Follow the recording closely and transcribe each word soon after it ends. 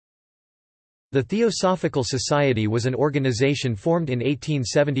The Theosophical Society was an organization formed in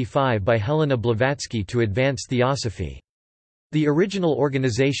 1875 by Helena Blavatsky to advance theosophy. The original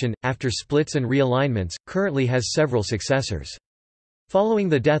organization, after splits and realignments, currently has several successors. Following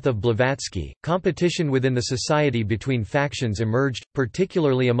the death of Blavatsky, competition within the society between factions emerged,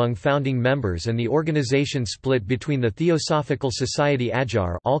 particularly among founding members, and the organization split between the Theosophical Society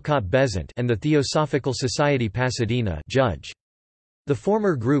Adyar and the Theosophical Society Pasadena Judge. The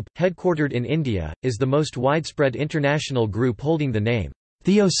former group, headquartered in India, is the most widespread international group holding the name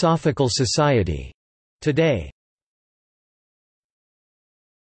Theosophical Society today.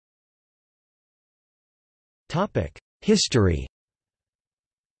 History.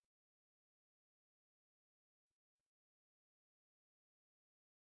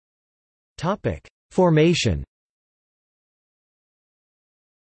 Formation.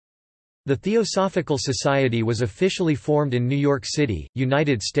 The Theosophical Society was officially formed in New York City,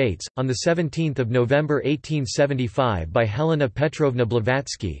 United States, on 17 November 1875 by Helena Petrovna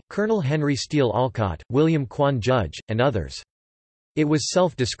Blavatsky, Colonel Henry Steele Olcott, William Quan Judge, and others. It was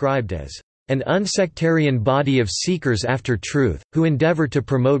self-described as an unsectarian body of seekers after truth, who endeavor to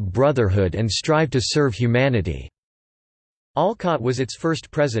promote brotherhood and strive to serve humanity. Olcott was its first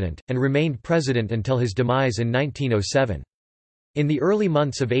president, and remained president until his demise in 1907. In the early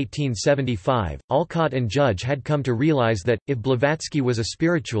months of 1875, Olcott and Judge had come to realize that, if Blavatsky was a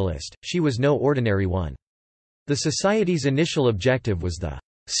spiritualist, she was no ordinary one. The Society's initial objective was the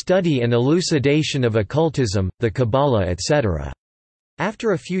study and elucidation of occultism, the Kabbalah etc.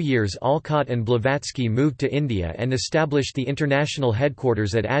 After a few years, Olcott and Blavatsky moved to India and established the international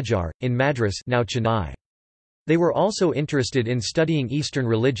headquarters at Adyar, in Madras, now Chennai. They were also interested in studying Eastern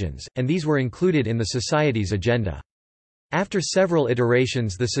religions, and these were included in the Society's agenda. After several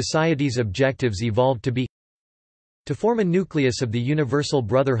iterations, the Society's objectives evolved to be to form a nucleus of the universal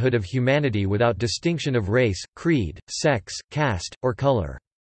brotherhood of humanity without distinction of race, creed, sex, caste, or color.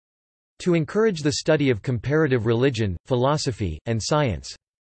 To encourage the study of comparative religion, philosophy, and science.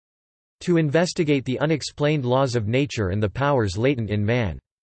 To investigate the unexplained laws of nature and the powers latent in man.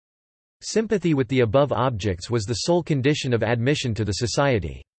 Sympathy with the above objects was the sole condition of admission to the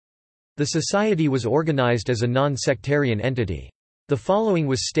Society. The Society was organized as a non-sectarian entity. The following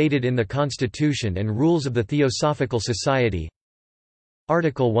was stated in the Constitution and Rules of the Theosophical Society.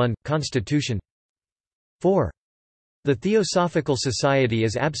 Article 1, Constitution 4. The Theosophical Society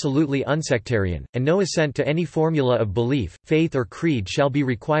is absolutely unsectarian, and no assent to any formula of belief, faith or creed shall be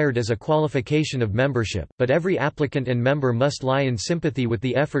required as a qualification of membership, but every applicant and member must lie in sympathy with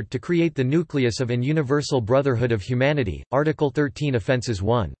the effort to create the nucleus of an universal brotherhood of humanity. Article 13 Offences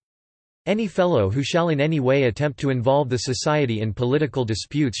 1. Any fellow who shall in any way attempt to involve the Society in political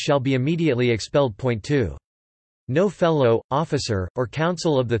disputes shall be immediately expelled. Point 2. No fellow, officer, or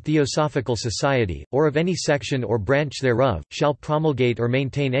council of the Theosophical Society, or of any section or branch thereof, shall promulgate or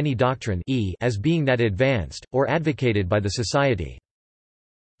maintain any doctrine as being that advanced, or advocated by the Society.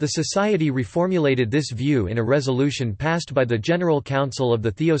 The Society reformulated this view in a resolution passed by the General Council of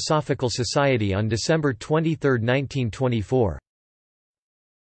the Theosophical Society on December 23, 1924.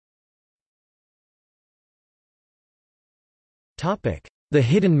 The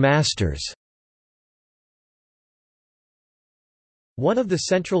Hidden Masters. One of the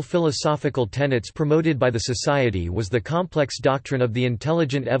central philosophical tenets promoted by the Society was the complex doctrine of the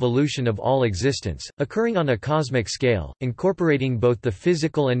intelligent evolution of all existence, occurring on a cosmic scale, incorporating both the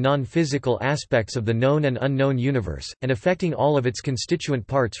physical and non-physical aspects of the known and unknown universe, and affecting all of its constituent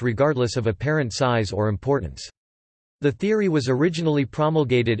parts regardless of apparent size or importance. The theory was originally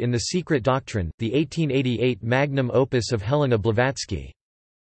promulgated in The Secret Doctrine, the 1888 magnum opus of Helena Blavatsky.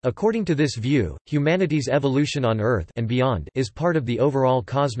 According to this view, humanity's evolution on Earth and beyond is part of the overall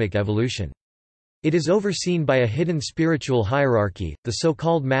cosmic evolution. It is overseen by a hidden spiritual hierarchy, the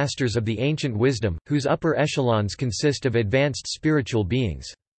so-called Masters of the Ancient Wisdom, whose upper echelons consist of advanced spiritual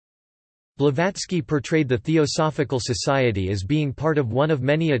beings. Blavatsky portrayed the Theosophical Society as being part of one of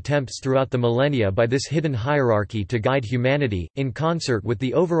many attempts throughout the millennia by this hidden hierarchy to guide humanity, in concert with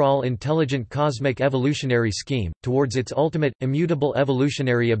the overall intelligent cosmic evolutionary scheme, towards its ultimate, immutable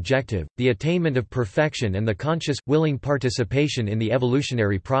evolutionary objective, the attainment of perfection and the conscious, willing participation in the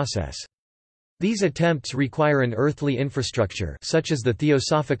evolutionary process. These attempts require an earthly infrastructure such as the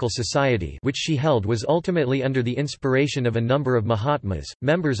Theosophical Society, which she held was ultimately under the inspiration of a number of Mahatmas,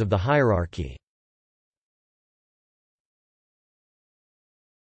 members of the hierarchy.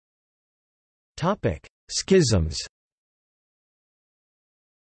 Schisms.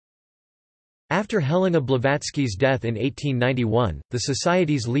 After Helena Blavatsky's death in 1891, the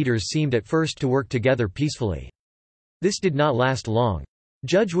Society's leaders seemed at first to work together peacefully. This did not last long.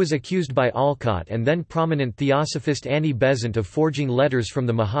 Judge was accused by Alcott and then prominent theosophist Annie Besant of forging letters from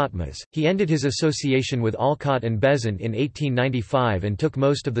the Mahatmas. He ended his association with Alcott and Besant in 1895 and took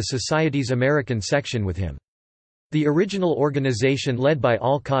most of the Society's American section with him. The original organization led by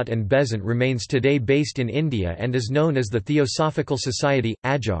Alcott and Besant remains today based in India and is known as the Theosophical Society,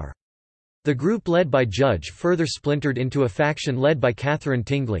 Adyar. The group led by Judge further splintered into a faction led by Catherine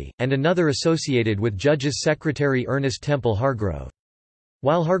Tingley, and another associated with Judge's secretary Ernest Temple Hargrove.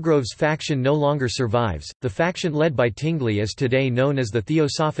 While Hargrove's faction no longer survives, the faction led by Tingley is today known as the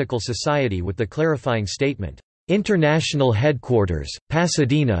Theosophical Society with the clarifying statement, "International Headquarters,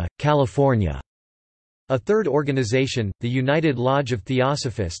 Pasadena, California." A third organization, the United Lodge of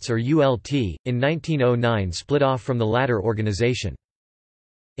Theosophists or ULT, in 1909 split off from the latter organization.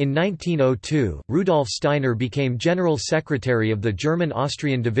 In 1902, Rudolf Steiner became General Secretary of the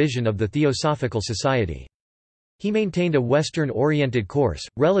German-Austrian division of the Theosophical Society. He maintained a Western-oriented course,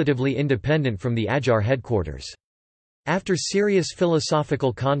 relatively independent from the Adyar headquarters. After serious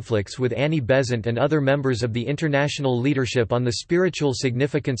philosophical conflicts with Annie Besant and other members of the international leadership on the spiritual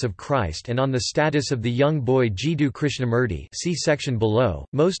significance of Christ and on the status of the young boy Jiddu Krishnamurti, see section below,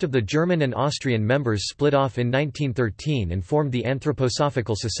 most of the German and Austrian members split off in 1913 and formed the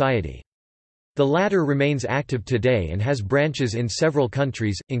Anthroposophical Society. The latter remains active today and has branches in several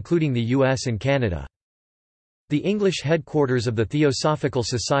countries, including the US and Canada. The English headquarters of the Theosophical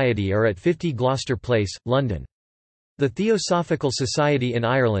Society are at 50 Gloucester Place, London. The Theosophical Society in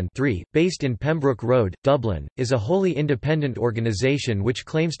Ireland 3, based in Pembroke Road, Dublin, is a wholly independent organisation which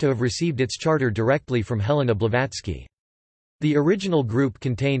claims to have received its charter directly from Helena Blavatsky. The original group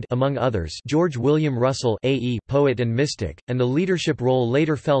contained, among others, George William Russell, A.E., poet and mystic, and the leadership role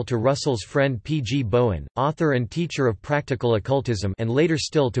later fell to Russell's friend P. G. Bowen, author and teacher of practical occultism, and later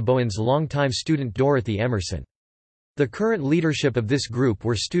still to Bowen's longtime student Dorothy Emerson. The current leadership of this group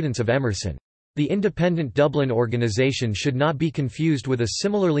were students of Emerson. The independent Dublin organisation should not be confused with a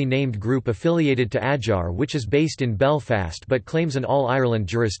similarly named group affiliated to Adyar which is based in Belfast but claims an all-Ireland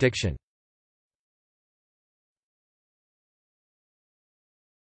jurisdiction.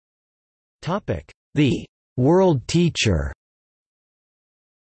 The World Teacher.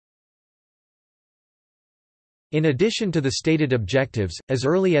 In addition to the stated objectives, as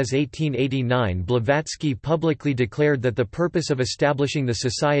early as 1889 Blavatsky publicly declared that the purpose of establishing the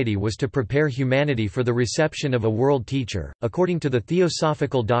society was to prepare humanity for the reception of a world teacher. According to the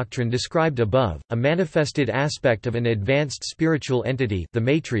theosophical doctrine described above, a manifested aspect of an advanced spiritual entity, the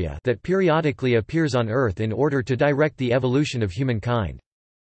Maitreya, that periodically appears on earth in order to direct the evolution of humankind.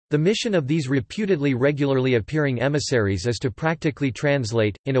 The mission of these reputedly regularly appearing emissaries is to practically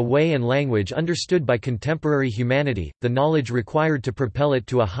translate, in a way and language understood by contemporary humanity, the knowledge required to propel it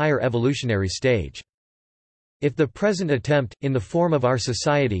to a higher evolutionary stage. If the present attempt, in the form of our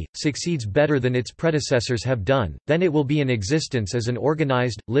society, succeeds better than its predecessors have done, then it will be in existence as an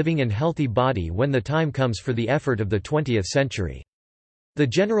organized, living and healthy body when the time comes for the effort of the 20th century. The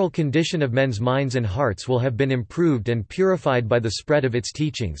general condition of men's minds and hearts will have been improved and purified by the spread of its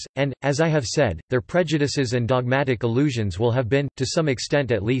teachings, and, as I have said, their prejudices and dogmatic illusions will have been, to some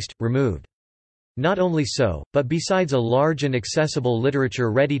extent at least, removed. Not only so, but besides a large and accessible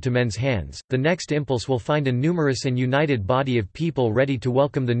literature ready to men's hands, the next impulse will find a numerous and united body of people ready to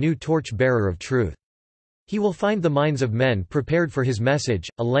welcome the new torch-bearer of truth. He will find the minds of men prepared for his message,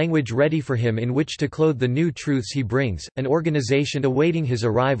 a language ready for him in which to clothe the new truths he brings, an organization awaiting his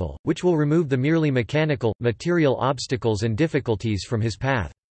arrival, which will remove the merely mechanical, material obstacles and difficulties from his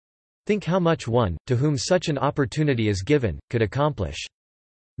path. Think how much one, to whom such an opportunity is given, could accomplish.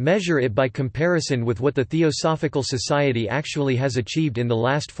 Measure it by comparison with what the Theosophical Society actually has achieved in the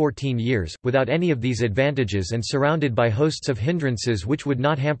last 14 years, without any of these advantages and surrounded by hosts of hindrances which would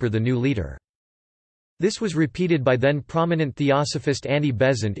not hamper the new leader. This was repeated by then prominent theosophist Annie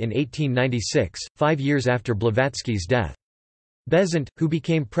Besant in 1896, 5 years after Blavatsky's death. Besant, who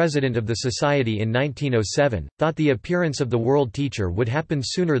became president of the society in 1907, thought the appearance of the world teacher would happen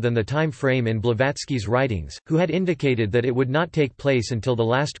sooner than the time frame in Blavatsky's writings, who had indicated that it would not take place until the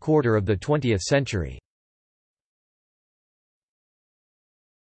last quarter of the 20th century.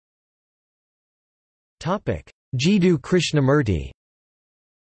 Jiddu Krishnamurti.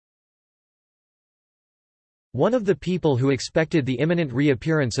 One of the people who expected the imminent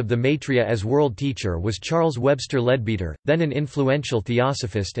reappearance of the Maitreya as world teacher was Charles Webster Leadbeater, then an influential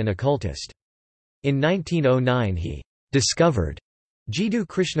theosophist and occultist. In 1909 he discovered Jiddu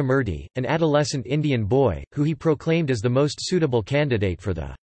Krishnamurti, an adolescent Indian boy, who he proclaimed as the most suitable candidate for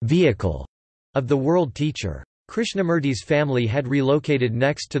the vehicle of the world teacher. Krishnamurti's family had relocated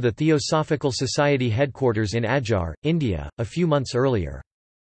next to the Theosophical Society headquarters in Adyar, India, a few months earlier.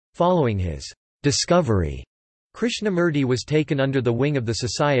 Following his discovery, Krishnamurti was taken under the wing of the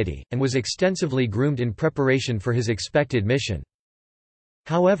society, and was extensively groomed in preparation for his expected mission.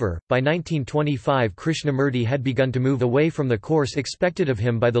 However, by 1925 Krishnamurti had begun to move away from the course expected of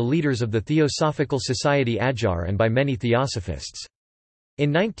him by the leaders of the Theosophical Society Adyar and by many theosophists. In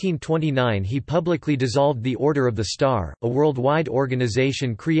 1929 he publicly dissolved the Order of the Star, a worldwide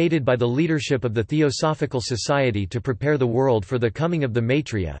organization created by the leadership of the Theosophical Society to prepare the world for the coming of the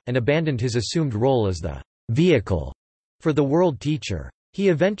Maitreya, and abandoned his assumed role as the vehicle for the world teacher. He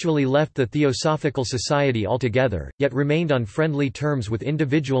eventually left the Theosophical Society altogether, yet remained on friendly terms with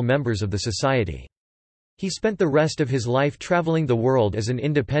individual members of the society. He spent the rest of his life traveling the world as an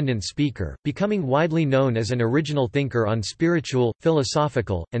independent speaker, becoming widely known as an original thinker on spiritual,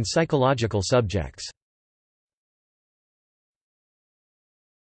 philosophical, and psychological subjects.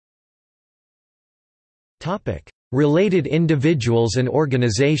 Related individuals and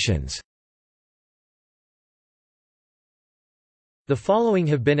organizations. The following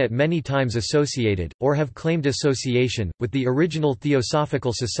have been at many times associated, or have claimed association, with the original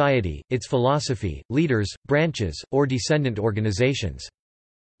Theosophical Society, its philosophy, leaders, branches, or descendant organizations.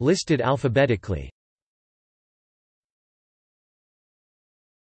 Listed alphabetically.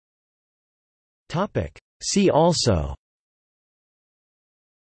 See also: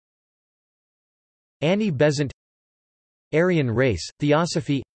 Annie Besant, Aryan race,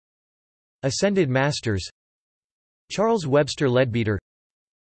 Theosophy, Ascended Masters, Charles Webster Leadbeater,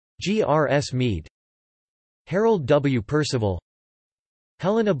 G. R. S. Mead, Harold W. Percival,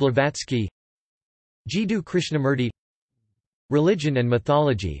 Helena Blavatsky, Jiddu Krishnamurti, Religion and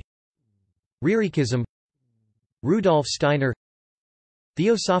Mythology, Ririkism, Rudolf Steiner,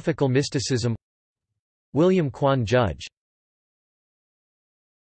 Theosophical Mysticism, William Quan Judge.